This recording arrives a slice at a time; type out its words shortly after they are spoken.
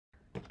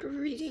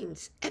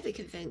Greetings, epic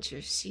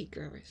adventure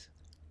seekers.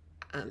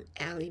 I'm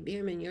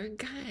Bierman, your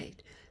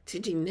guide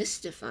to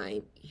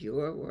demystifying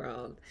your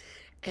world.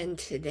 And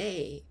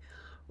today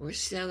we're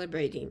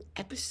celebrating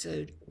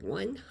episode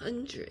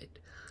 100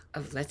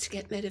 of Let's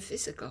Get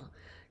Metaphysical,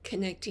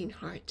 connecting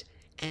heart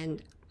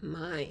and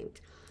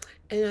mind.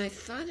 And I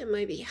thought it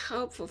might be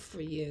helpful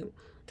for you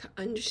to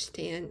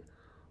understand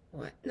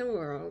what in the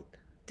world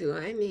do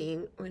I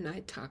mean when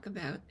I talk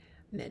about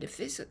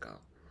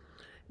metaphysical.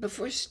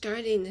 Before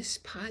starting this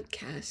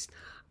podcast,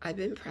 I've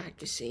been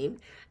practicing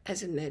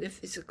as a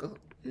metaphysical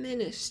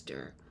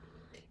minister.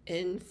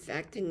 In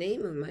fact, the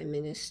name of my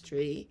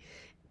ministry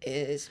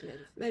is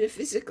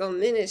Metaphysical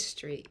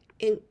Ministry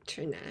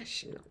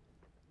International.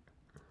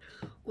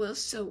 Well,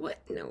 so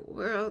what in the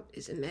world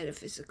is a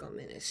metaphysical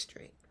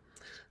ministry?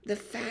 The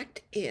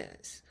fact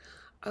is,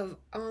 of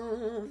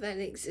all that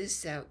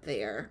exists out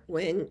there,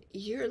 when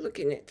you're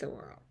looking at the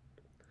world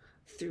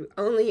through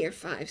only your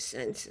five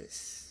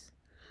senses,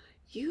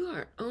 you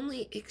are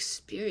only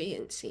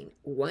experiencing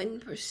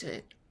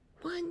 1%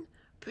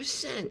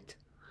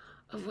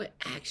 of what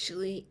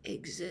actually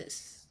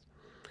exists.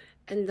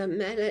 And the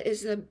meta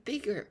is a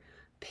bigger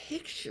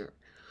picture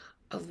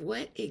of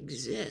what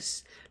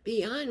exists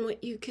beyond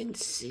what you can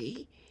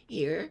see,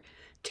 hear,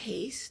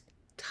 taste,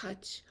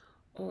 touch,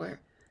 or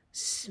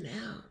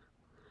smell.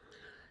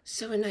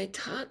 So when I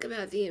talk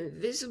about the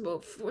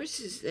invisible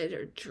forces that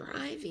are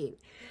driving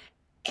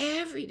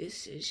every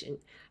decision,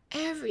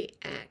 every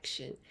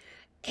action,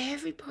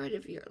 every part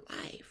of your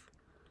life,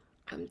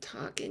 I'm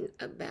talking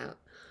about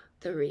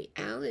the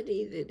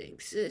reality that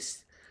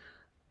exists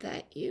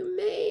that you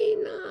may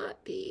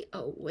not be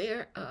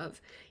aware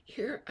of.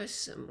 Here are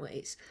some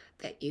ways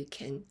that you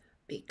can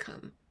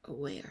become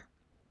aware.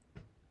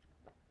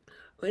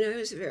 When I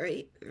was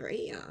very,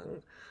 very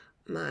young,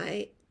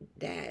 my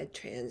dad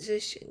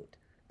transitioned.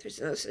 There's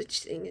no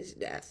such thing as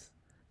death.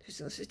 There's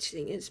no such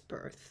thing as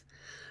birth,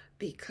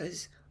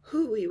 because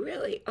who we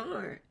really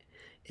are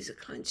is a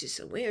conscious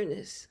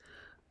awareness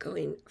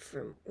going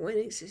from one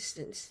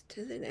existence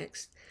to the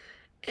next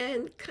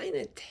and kind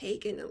of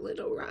taking a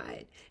little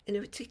ride in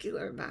a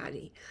particular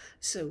body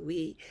so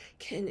we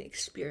can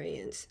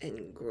experience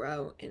and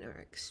grow in our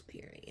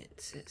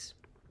experiences.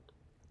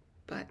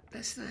 But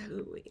that's not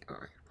who we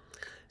are.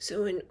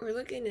 So when we're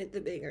looking at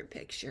the bigger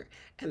picture,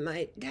 and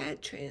my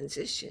dad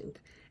transitioned,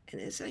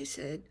 and as I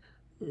said,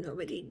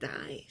 nobody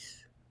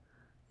dies.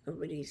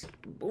 Nobody's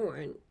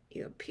born.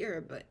 You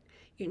appear, but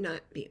you're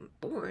not being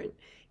born.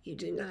 You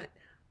do not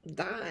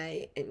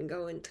die and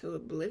go into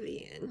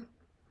oblivion.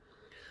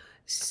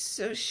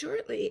 So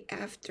shortly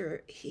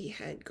after he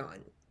had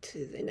gone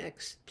to the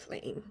next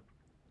plane,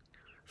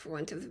 for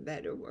want of a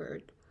better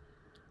word,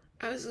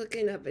 I was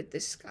looking up at the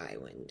sky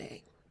one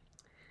day,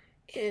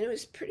 and it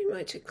was pretty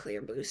much a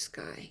clear blue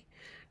sky.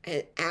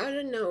 And out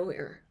of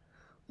nowhere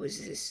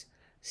was this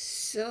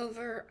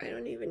silver, I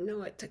don't even know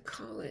what to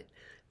call it,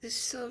 this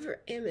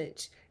silver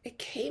image. It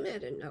came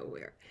out of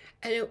nowhere,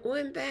 and it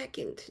went back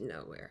into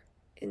nowhere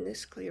in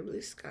this clear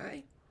blue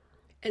sky.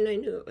 And I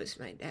knew it was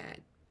my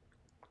dad.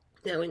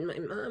 Now, when my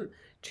mom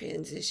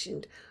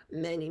transitioned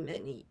many,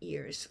 many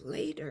years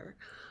later,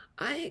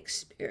 I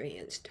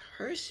experienced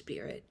her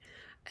spirit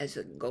as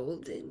a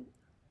golden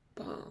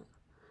ball.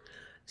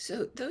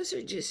 So those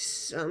are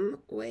just some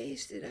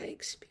ways that I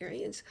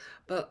experience,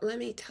 but let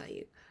me tell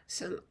you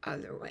some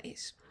other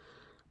ways.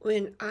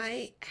 When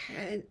I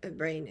had a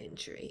brain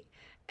injury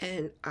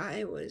and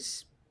I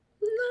was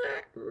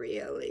not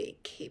really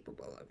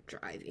capable of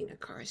driving a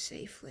car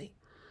safely,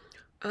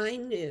 I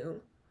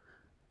knew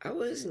I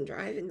wasn't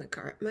driving the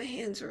car. My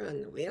hands were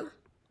on the wheel,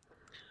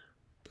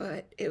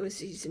 but it was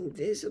these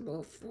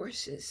invisible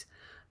forces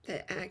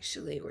that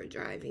actually were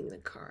driving the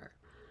car.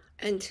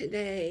 And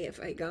today,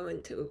 if I go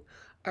into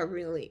a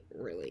really,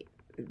 really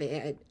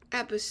bad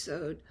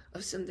episode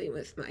of something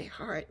with my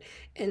heart,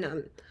 and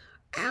I'm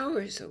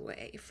hours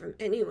away from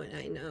anyone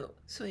I know,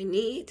 so I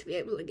need to be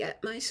able to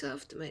get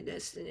myself to my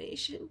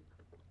destination,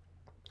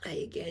 I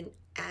again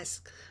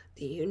ask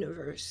the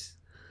universe,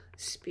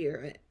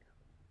 spirit,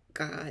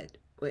 God,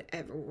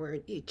 whatever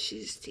word you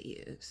choose to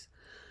use,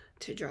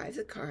 to drive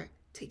the car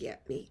to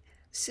get me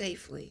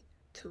safely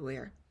to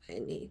where I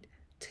need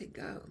to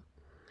go.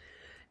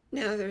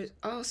 Now there's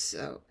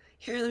also,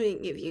 here let me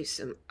give you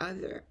some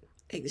other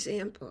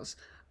examples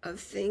of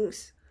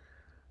things.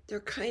 They're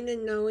kind of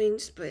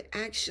knowings, but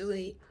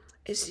actually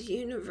it's the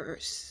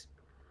universe,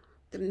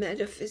 the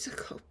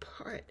metaphysical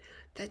part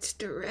that's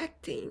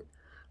directing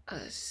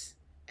us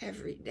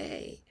every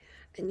day.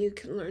 And you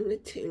can learn to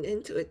tune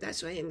into it.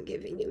 That's why I'm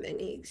giving you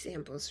many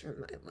examples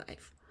from my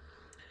life.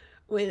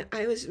 When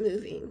I was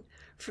moving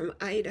from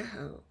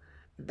Idaho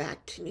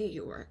back to New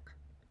York,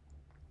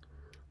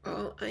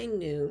 all I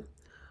knew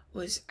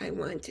was I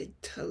wanted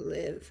to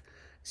live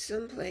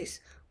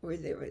someplace where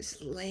there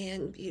was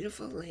land,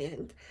 beautiful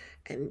land,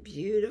 and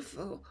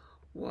beautiful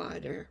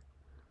water.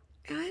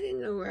 And I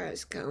didn't know where I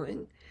was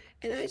going.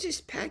 And I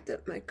just packed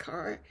up my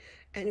car,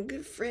 and a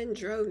good friend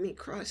drove me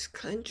cross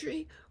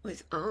country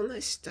with all my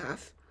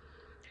stuff.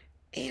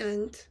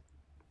 And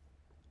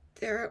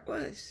there it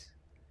was,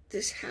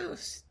 this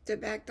house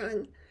that backed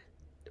on,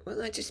 well,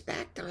 not just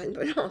backed on,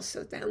 but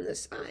also down the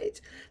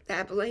sides, the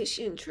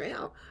Appalachian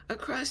Trail.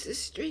 Across the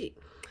street,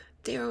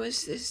 there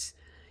was this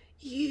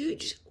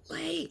huge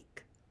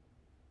lake.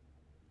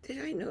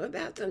 Did I know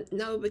about them?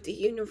 No, but the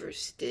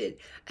universe did.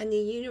 And the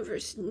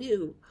universe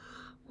knew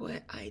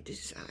what I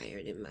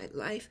desired in my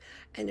life,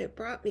 and it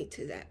brought me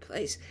to that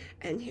place.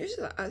 And here's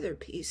the other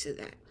piece of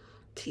that.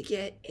 To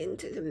get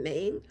into the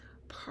main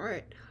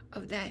part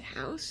of that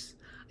house,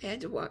 I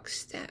had to walk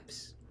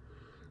steps.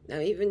 Now,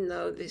 even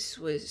though this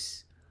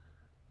was,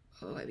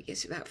 I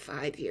guess about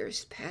 5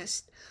 years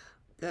past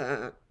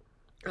the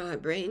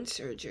brain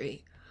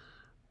surgery,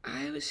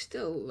 I was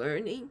still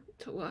learning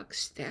to walk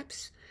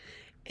steps,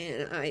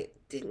 and I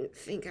didn't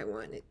think I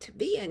wanted to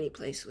be any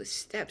place with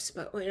steps.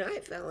 But when I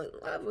fell in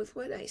love with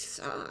what I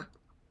saw,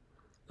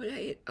 what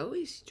I had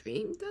always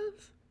dreamed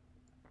of,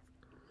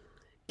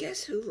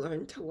 guess who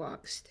learned to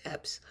walk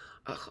steps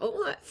a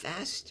whole lot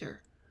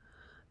faster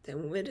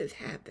than would have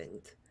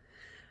happened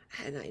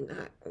had I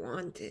not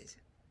wanted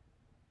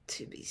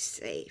to be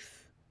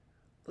safe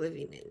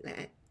living in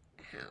that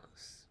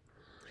house.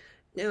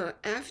 Now,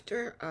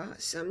 after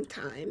some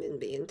time and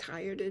being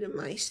tired of the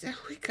mice that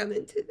would come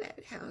into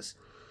that house,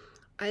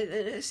 I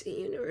then asked the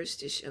universe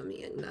to show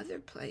me another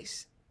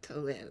place to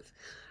live.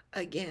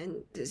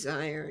 Again,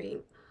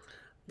 desiring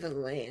the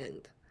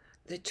land,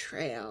 the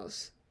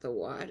trails, the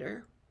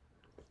water.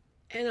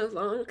 And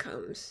along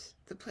comes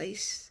the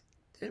place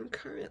that I'm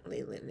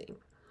currently living.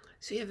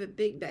 So you have a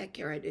big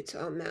backyard. It's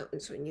all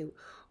mountains. When you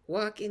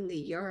walk in the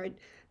yard,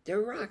 there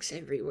are rocks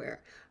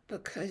everywhere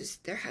because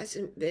there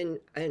hasn't been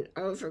an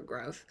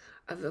overgrowth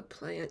of the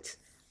plants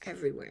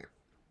everywhere.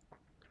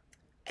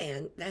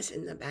 And that's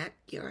in the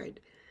backyard.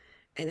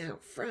 And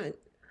out front,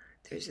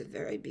 there's a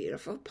very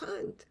beautiful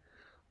pond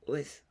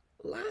with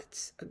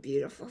lots of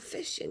beautiful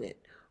fish in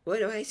it. What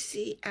do I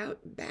see out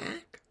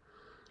back?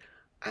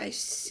 I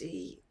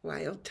see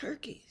wild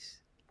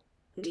turkeys,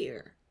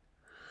 deer.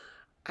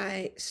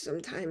 I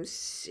sometimes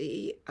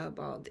see a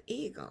bald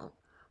eagle,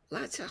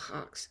 lots of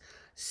hawks,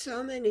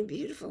 so many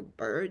beautiful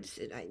birds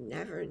that I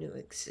never knew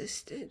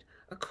existed.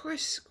 Of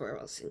course,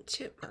 squirrels and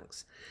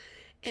chipmunks.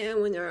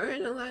 And when there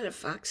aren't a lot of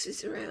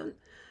foxes around,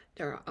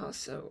 there are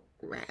also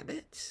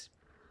rabbits.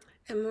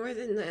 And more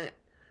than that,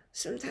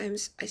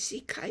 sometimes I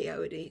see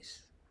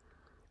coyotes,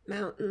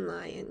 mountain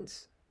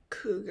lions,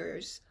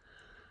 cougars,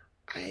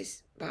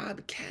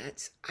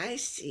 bobcats. I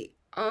see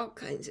all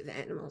kinds of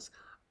animals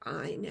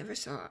I never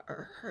saw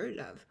or heard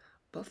of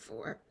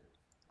before.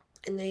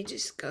 And they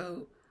just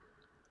go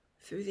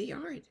through the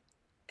yard.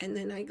 And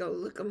then I go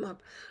look them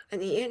up on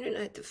the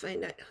internet to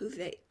find out who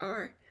they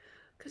are,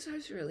 because I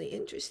was really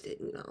interested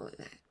in all of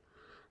that.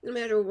 No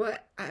matter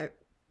what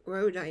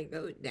road I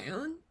go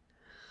down,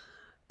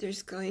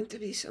 there's going to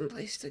be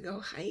someplace to go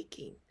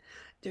hiking.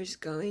 There's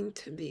going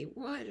to be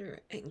water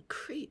and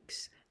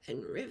creeks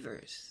and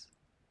rivers.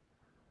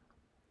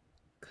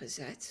 Because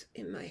that's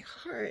in my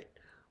heart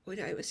what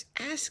I was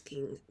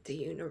asking the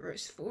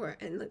universe for.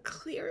 And the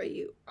clearer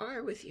you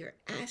are with your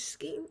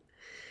asking,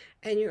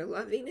 and you're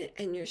loving it,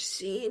 and you're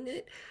seeing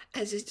it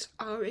as it's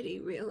already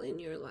real in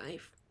your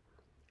life,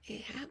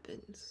 it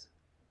happens.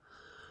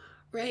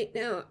 Right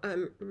now,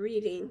 I'm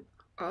reading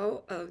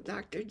all of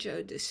Dr.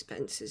 Joe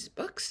Dispenza's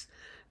books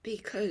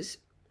because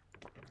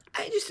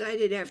I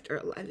decided after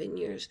 11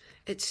 years,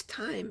 it's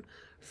time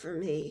for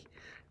me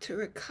to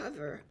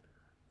recover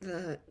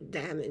the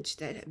damage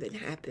that had been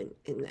happened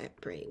in that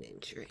brain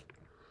injury.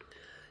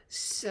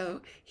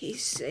 So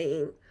he's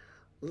saying,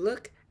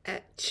 look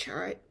at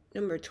chart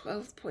number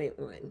 12.1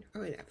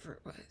 or whatever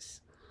it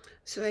was.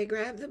 So I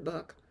grabbed the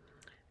book,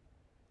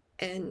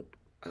 and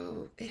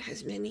it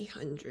has many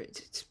hundreds.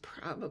 It's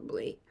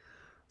probably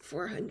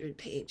 400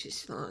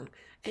 pages long.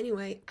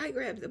 Anyway, I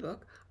grabbed the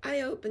book.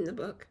 I opened the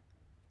book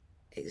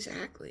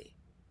exactly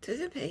to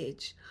the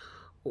page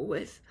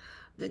with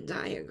the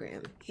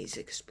diagram he's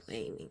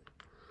explaining.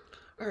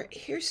 All right,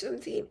 here's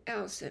something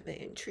else that may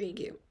intrigue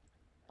you.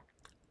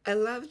 I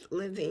loved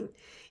living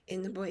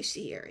in the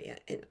Boise area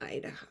in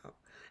Idaho.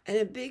 And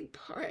a big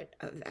part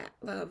of that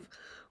love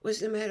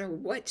was no matter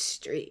what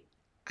street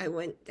I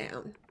went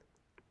down,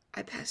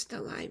 I passed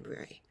a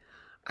library.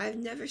 I've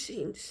never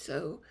seen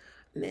so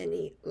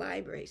many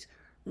libraries,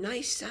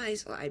 nice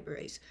size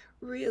libraries,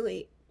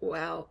 really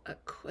well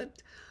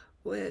equipped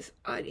with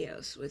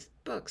audios, with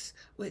books,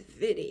 with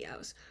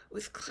videos,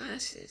 with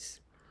classes.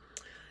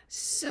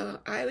 So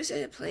I was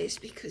at a place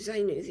because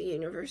I knew the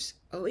universe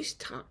always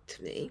talked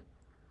to me.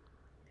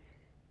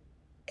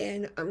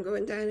 And I'm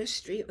going down a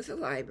street with a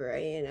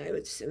library, and I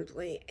would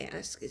simply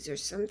ask, is there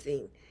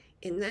something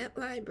in that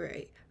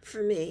library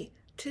for me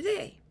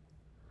today?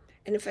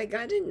 And if I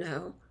got a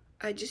no,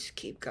 I just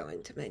keep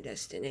going to my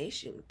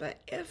destination.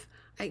 But if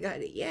I got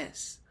a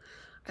yes,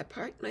 I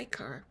parked my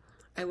car,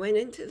 I went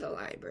into the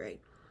library,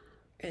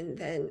 and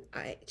then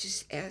I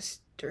just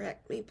asked,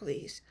 direct me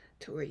please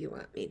to where you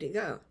want me to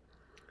go.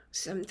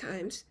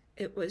 Sometimes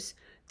it was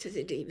to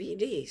the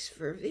DVDs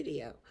for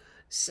video.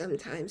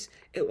 Sometimes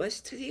it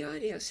was to the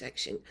audio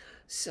section.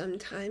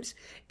 Sometimes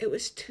it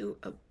was to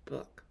a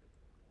book.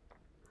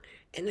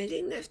 And I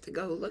didn't have to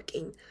go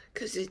looking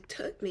because it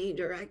took me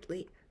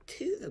directly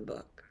to the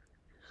book.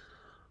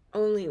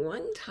 Only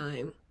one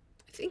time,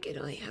 I think it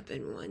only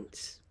happened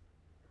once,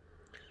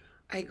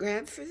 I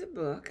grabbed for the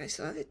book. I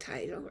saw the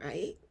title,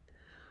 right?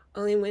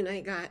 Only when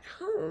I got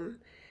home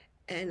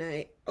and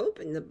I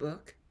opened the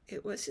book,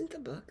 it wasn't the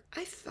book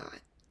I thought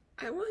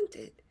I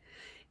wanted.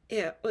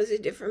 It was a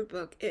different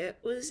book. It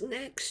was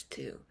next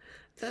to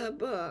the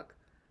book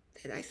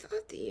that I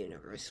thought the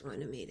universe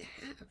wanted me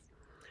to have.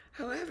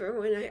 However,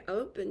 when I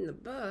opened the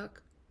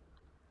book,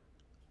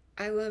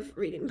 I love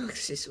reading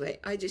books this way.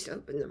 I just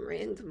open them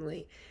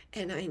randomly,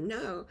 and I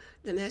know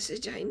the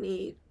message I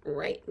need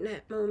right in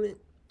that moment,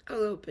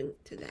 I'll open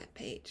to that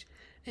page.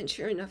 And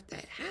sure enough,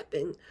 that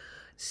happened.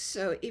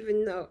 So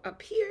even though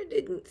up here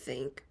didn't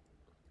think,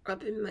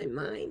 up in my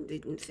mind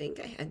didn't think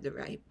I had the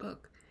right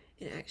book,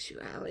 in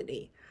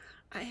actuality,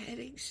 I had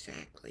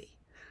exactly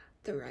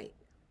the right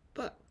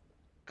book.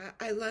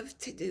 I love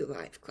to do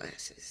live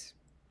classes.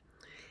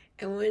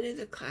 And one of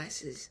the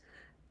classes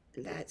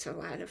that's a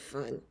lot of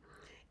fun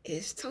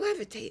is to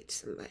levitate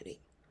somebody.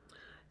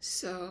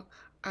 So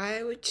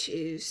I would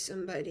choose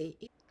somebody,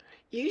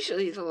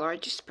 usually the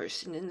largest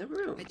person in the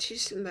room. I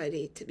choose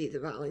somebody to be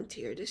the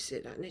volunteer to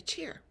sit on a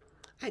chair.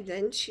 I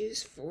then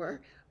choose 4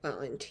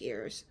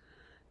 volunteers.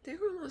 They're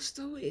almost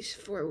always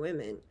 4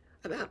 women,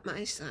 about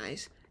my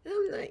size, and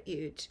I'm not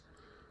huge.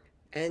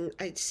 And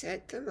I'd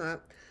set them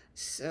up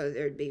so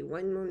there'd be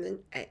 1 woman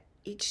at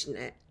each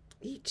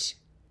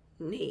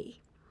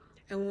knee,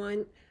 and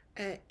 1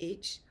 at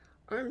each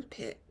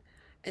armpit.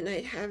 And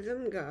I'd have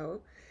them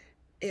go.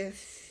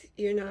 If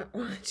you're not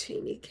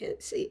watching, you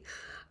can't see.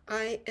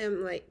 I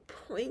am like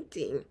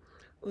pointing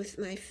with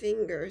my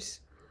fingers,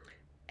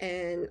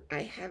 and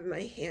I have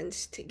my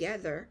hands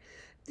together.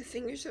 The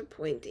fingers are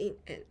pointing,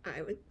 and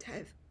I would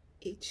have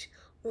each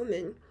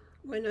woman,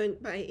 1 on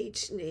by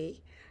each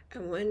knee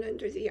and 1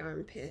 under the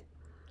armpit,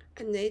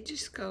 and they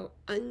just go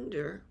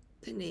under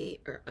the knee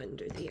or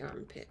under the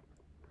armpit.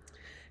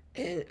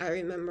 And I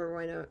remember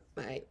one of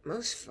my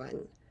most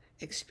fun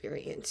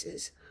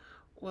experiences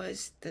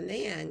was the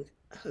man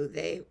who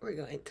they were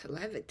going to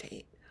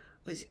levitate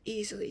was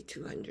easily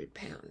 200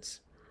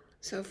 pounds.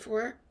 So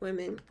 4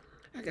 women,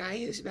 a guy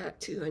who's about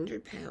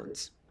 200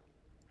 pounds,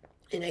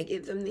 and I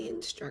give them the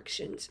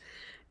instructions.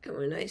 And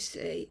when I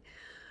say,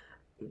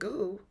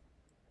 go,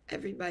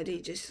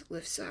 everybody just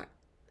lifts up.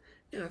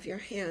 Now, if your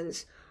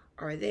hands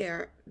are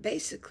there,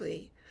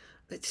 basically,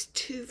 that's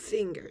 2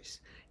 fingers.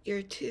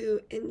 Your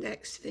 2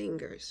 index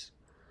fingers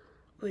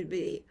would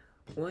be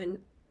 1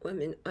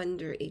 woman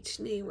under each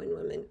knee, 1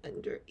 woman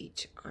under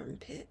each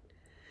armpit.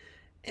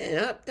 And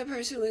up the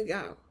person would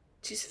go,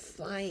 just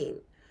flying.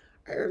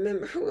 I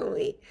remember when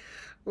we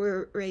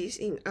were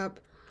raising up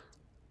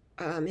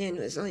a man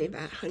who was only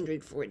about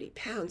 140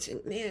 pounds,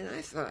 and man,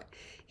 I thought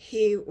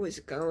he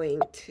was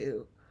going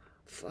to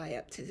fly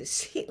up to the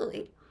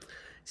ceiling.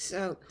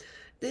 So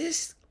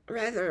this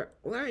rather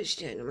large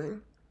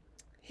gentleman,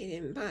 he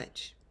didn't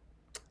budge,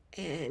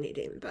 and he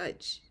didn't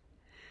budge,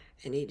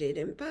 and he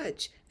didn't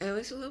budge. And I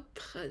was a little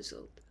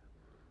puzzled.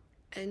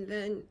 And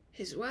then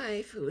his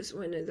wife, who was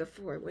one of the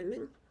 4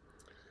 women,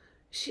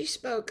 she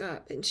spoke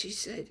up and she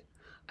said,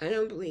 I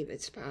don't believe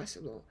it's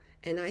possible.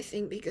 And I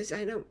think because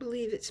I don't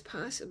believe it's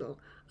possible,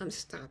 I'm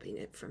stopping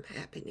it from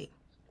happening.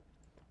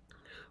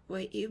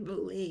 What you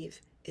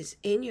believe is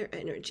in your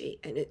energy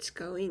and it's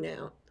going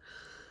out.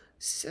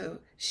 So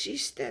she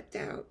stepped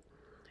out,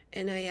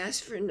 and I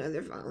asked for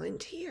another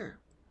volunteer.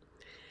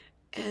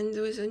 And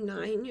there was a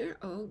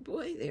 9-year-old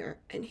boy there,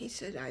 and he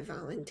said, I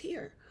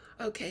volunteer.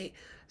 Okay,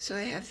 so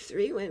I have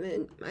 3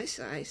 women my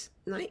size,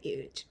 not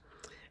huge,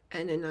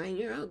 and a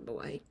 9-year-old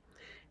boy,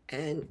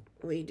 and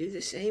we do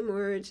the same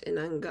words, and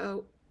on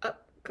go,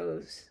 up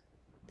goes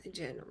the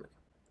gentleman.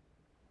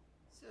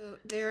 So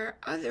there are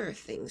other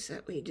things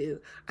that we do.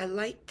 I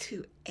like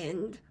to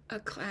end a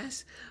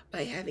class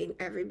by having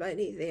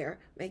everybody there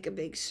make a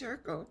big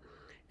circle,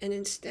 and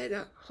instead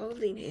of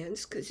holding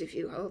hands, because if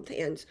you hold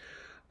hands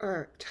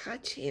or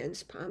touch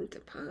hands palm to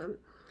palm,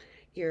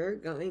 you're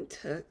going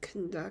to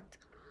conduct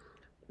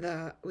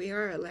we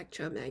are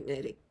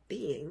electromagnetic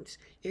beings.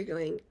 You're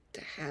going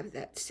to have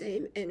that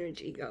same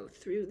energy go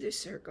through the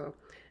circle.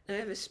 And I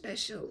have a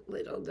special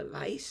little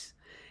device.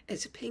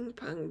 It's a ping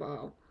pong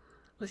ball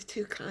with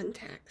 2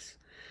 contacts.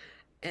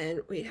 And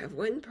we have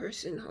 1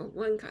 person hold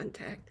 1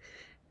 contact,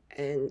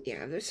 and you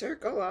have the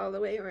circle all the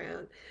way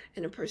around,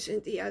 and a person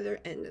at the other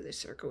end of the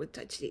circle would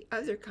touch the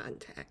other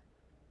contact.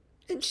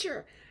 And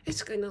sure,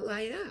 it's going to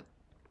light up.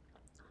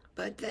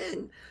 But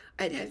then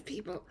I'd have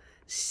people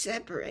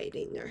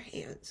separating their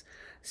hands.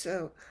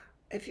 So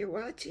if you're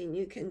watching,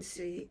 you can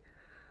see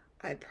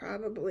I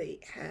probably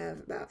have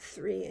about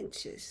 3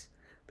 inches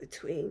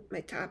between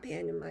my top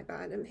hand and my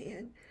bottom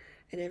hand,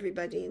 and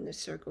everybody in the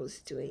circle is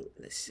doing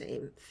the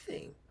same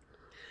thing.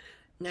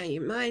 Now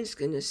your mind's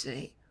going to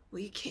say,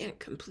 well, you can't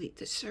complete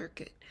the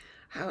circuit.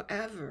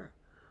 However,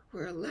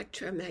 We're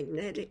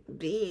electromagnetic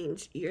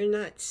beings. You're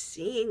not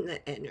seeing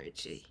the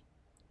energy.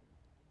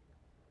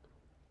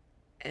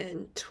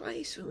 And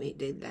twice when we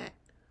did that,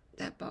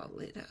 that ball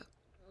lit up.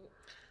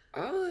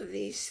 All of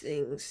these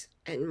things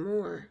and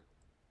more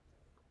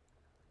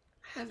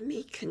have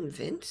me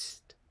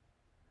convinced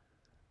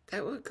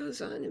that what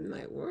goes on in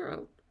my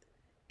world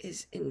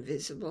is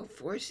invisible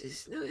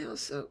forces. Now I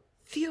also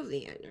feel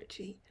the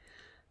energy,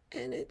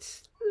 and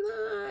it's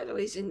not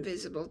always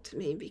invisible to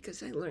me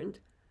because I learned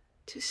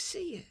to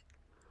see it.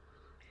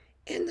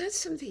 And that's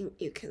something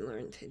you can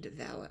learn to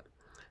develop.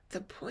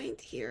 The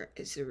point here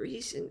is the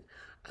reason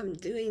I'm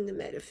doing the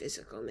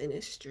metaphysical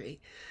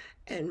ministry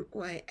and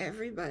why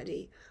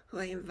everybody who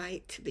I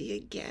invite to be a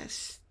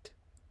guest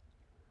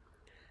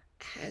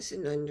has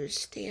an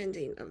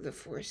understanding of the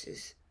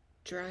forces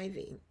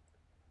driving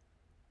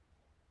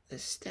the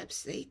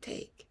steps they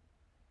take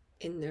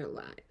in their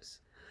lives.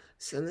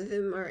 Some of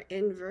them are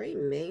in very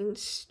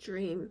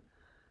mainstream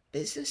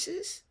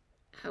businesses.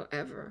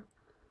 However,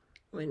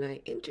 when I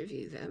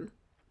interview them,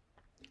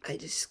 I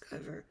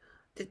discover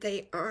that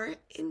they are,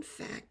 in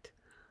fact,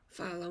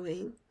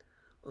 following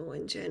what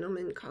one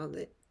gentleman called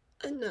it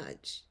a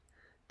nudge.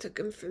 Took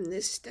him from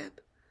this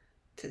step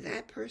to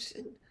that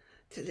person,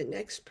 to the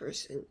next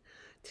person,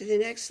 to the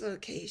next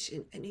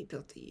location, and he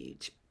built a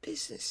huge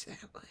business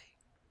that way.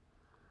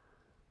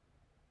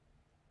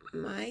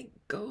 My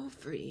goal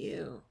for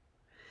you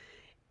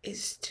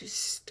is to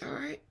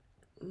start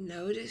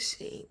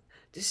noticing,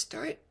 to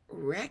start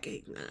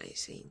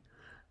recognizing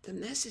the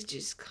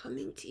messages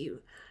coming to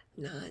you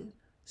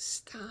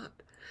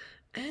non-stop,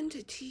 and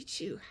to teach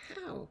you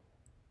how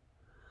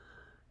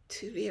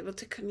to be able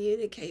to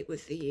communicate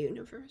with the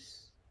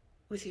universe,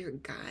 with your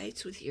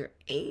guides, with your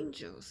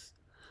angels,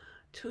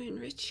 to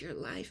enrich your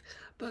life,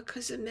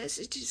 because the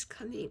message is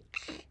coming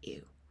at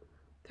you.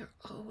 They're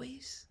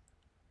always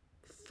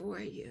for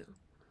you,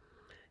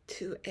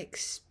 to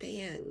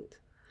expand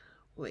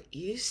what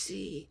you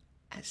see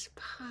as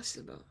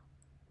possible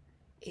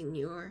in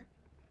your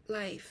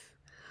life,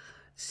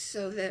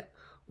 so that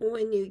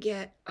when you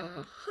get a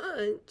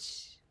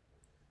hunch,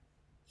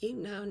 you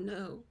now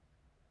know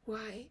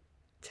why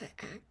to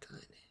act on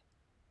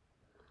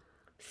it.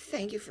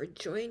 Thank you for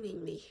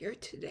joining me here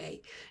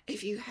today.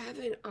 If you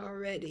haven't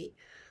already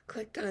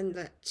clicked on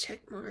the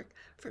check mark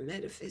for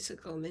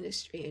Metaphysical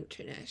Ministry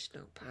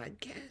International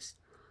podcast,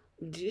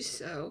 do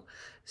so.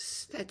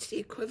 That's the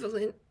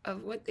equivalent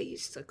of what they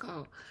used to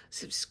call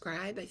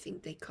subscribe. I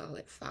think they call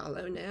it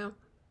follow now.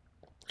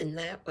 And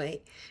that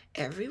way,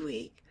 every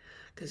week,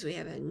 because we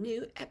have a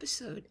new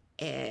episode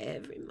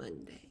every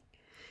Monday,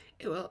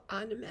 it will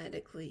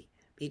automatically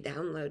be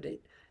downloaded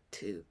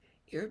to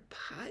your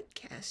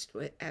podcast,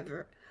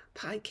 whatever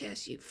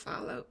podcast you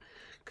follow,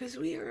 because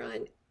we are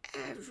on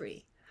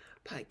every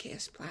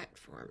podcast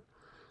platform.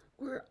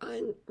 We're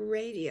on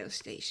radio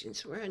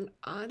stations, we're on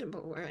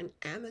Audible, we're on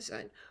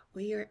Amazon,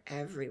 we are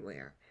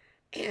everywhere.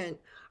 And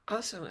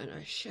also on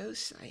our show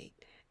site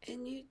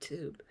and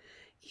YouTube,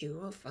 you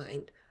will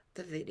find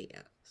the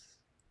videos.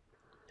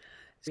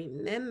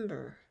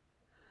 Remember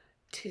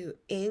to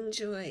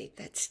enjoy,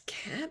 that's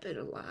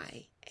capital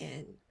I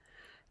and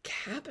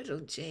capital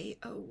Joy,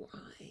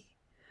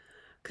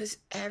 because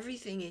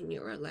everything in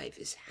your life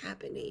is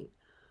happening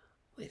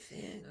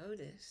within.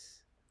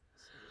 Notice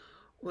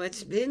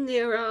what's been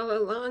there all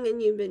along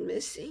and you've been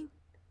missing,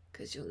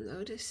 because you'll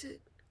notice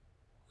it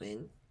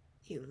when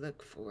you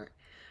look for it.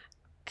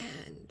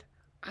 And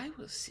I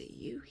will see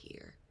you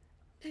here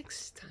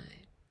next time.